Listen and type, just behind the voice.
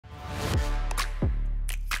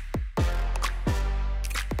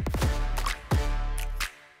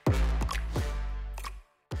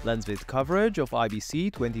LensVid coverage of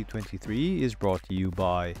IBC 2023 is brought to you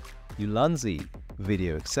by YC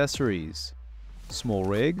Video Accessories, Small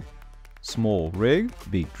Rig,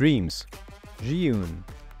 Big Dreams, Jiun,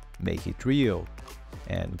 Make It Real,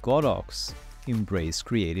 and Godox, Embrace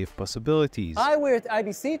Creative Possibilities. Hi, we're at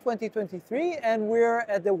IBC 2023 and we're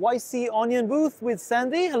at the YC Onion booth with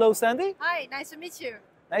Sandy. Hello, Sandy. Hi, nice to meet you.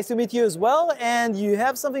 Nice to meet you as well. And you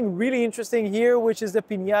have something really interesting here, which is the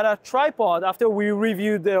Pineta tripod. After we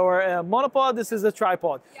reviewed our monopod, this is a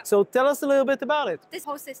tripod. Yeah. So tell us a little bit about it. This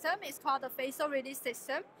whole system is called the facial release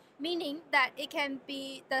system, meaning that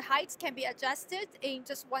the height can be adjusted in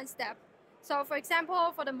just one step. So for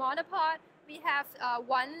example, for the monopod, we have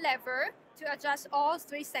one lever to adjust all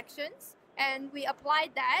three sections, and we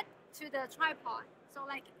apply that to the tripod. So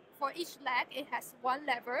like for each leg, it has one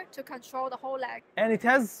lever to control the whole leg. And it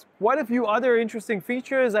has quite a few other interesting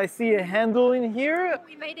features. I see a handle in here.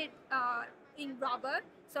 We made it in rubber,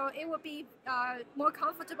 so it will be more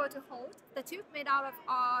comfortable to hold. The tube made out of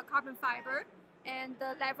carbon fiber, and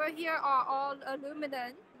the lever here are all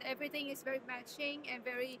aluminum. Everything is very matching and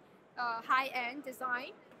very high-end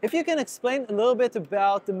design. If you can explain a little bit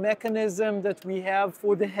about the mechanism that we have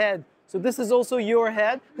for the head. So this is also your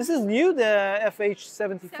head. This is new, the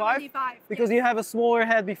FH75, because yes. you have a smaller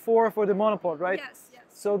head before for the monopod, right? Yes, yes.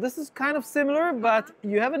 So this is kind of similar, but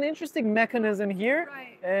you have an interesting mechanism here.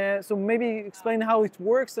 Right. So maybe explain how it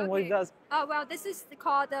works and what it does. Well, this is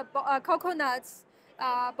called the coconuts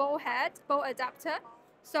bowl head, bowl adapter.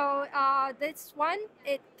 So this one,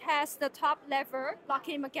 it has the top lever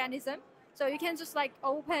locking mechanism. So you can just like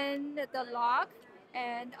open the lock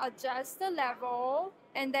and adjust the level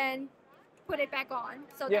and then put it back on.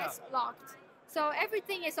 So that's locked. So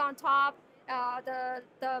everything is on top.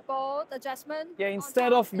 The bolt adjustment. Yeah,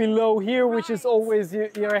 instead of below here, which is always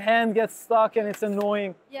your hand gets stuck and it's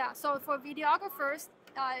annoying. Yeah, so for videographers,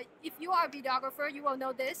 if you are a videographer, you will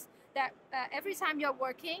know this, that every time you're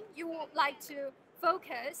working, you would like to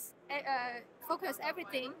focus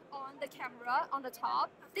everything on the camera on the top.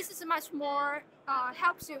 This is much more,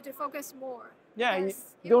 helps you to focus more. Yeah,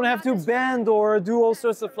 you don't have to bend or do all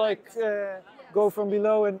sorts of like, go from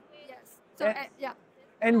below and... Yes, so yeah.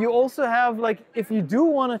 And you also have like, if you do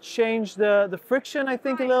want to change the friction, I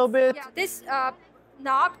think a little bit. Yeah, this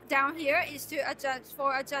knob down here is to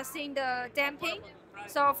adjusting the damping.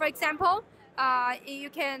 So for example, you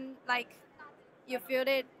can like, you feel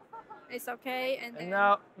it, it's okay, and then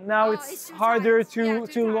now it's harder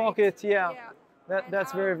to lock it. Yeah,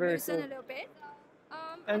 that's very cool. A little bit.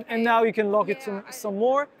 And now you can lock it some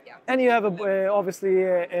more. Yeah. And you have obviously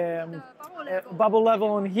a bubble level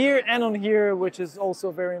on here and on here, which is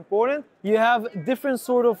also very important. You have different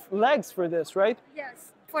sort of legs for this, right?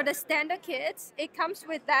 Yes. For the standard kits, it comes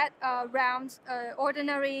with that round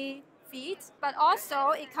ordinary feet, but also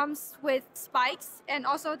it comes with spikes and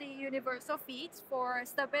also the universal feet for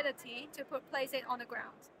stability to place it on the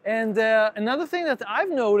ground. And another thing that I've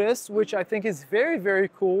noticed, which I think is very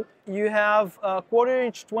cool, you have a 1/4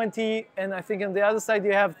 inch 20, and I think on the other side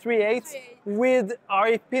you have 3/8 with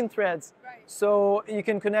RE pin threads. Right. So you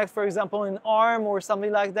can connect, for example, an arm or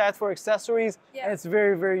something like that for accessories, and it's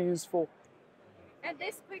very useful. And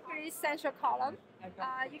this quick release central column,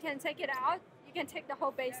 you can take it out. You can take the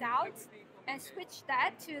whole base out and switch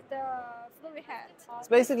that to the fluid head. It's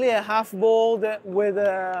basically a half bowl with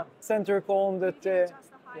a center column that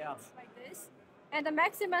adjust the height like this. And the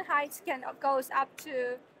maximum height goes up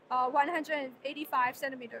to 185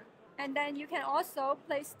 centimeters. And then you can also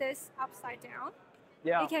place this upside down.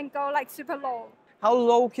 Yeah. It can go like super low. How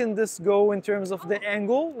low can this go in terms of the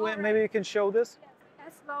angle? Maybe you can show this.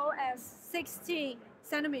 As low as 16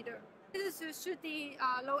 centimeters. This is to shoot the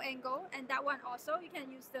low angle, and that one also, you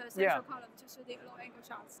can use the central column to shoot the low angle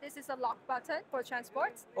shots. This is a lock button for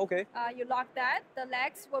transport. Okay. You lock that, the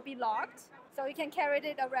legs will be locked, so you can carry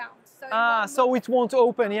it around. So it won't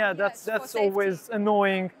open, that's always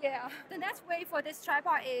annoying. Yeah. The net weight for this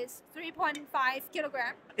tripod is 3.5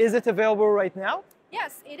 kilograms. Is it available right now?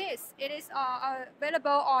 Yes, it is. It is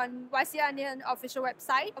available on YC Onion official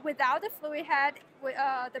website. Without the fluid head,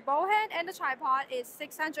 the bowl head and the tripod is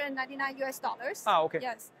 $699 US. Ah, okay.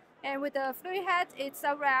 Yes, and with the fluid head, it's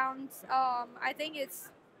around I think it's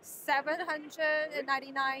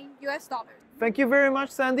 $799 US. Thank you very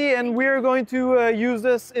much, Sandy. And we're going to use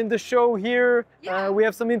this in the show here. Yeah. We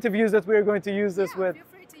have some interviews that we're going to use this with. Feel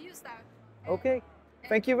free to use that. Okay.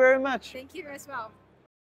 Thank you very much. Thank you as well.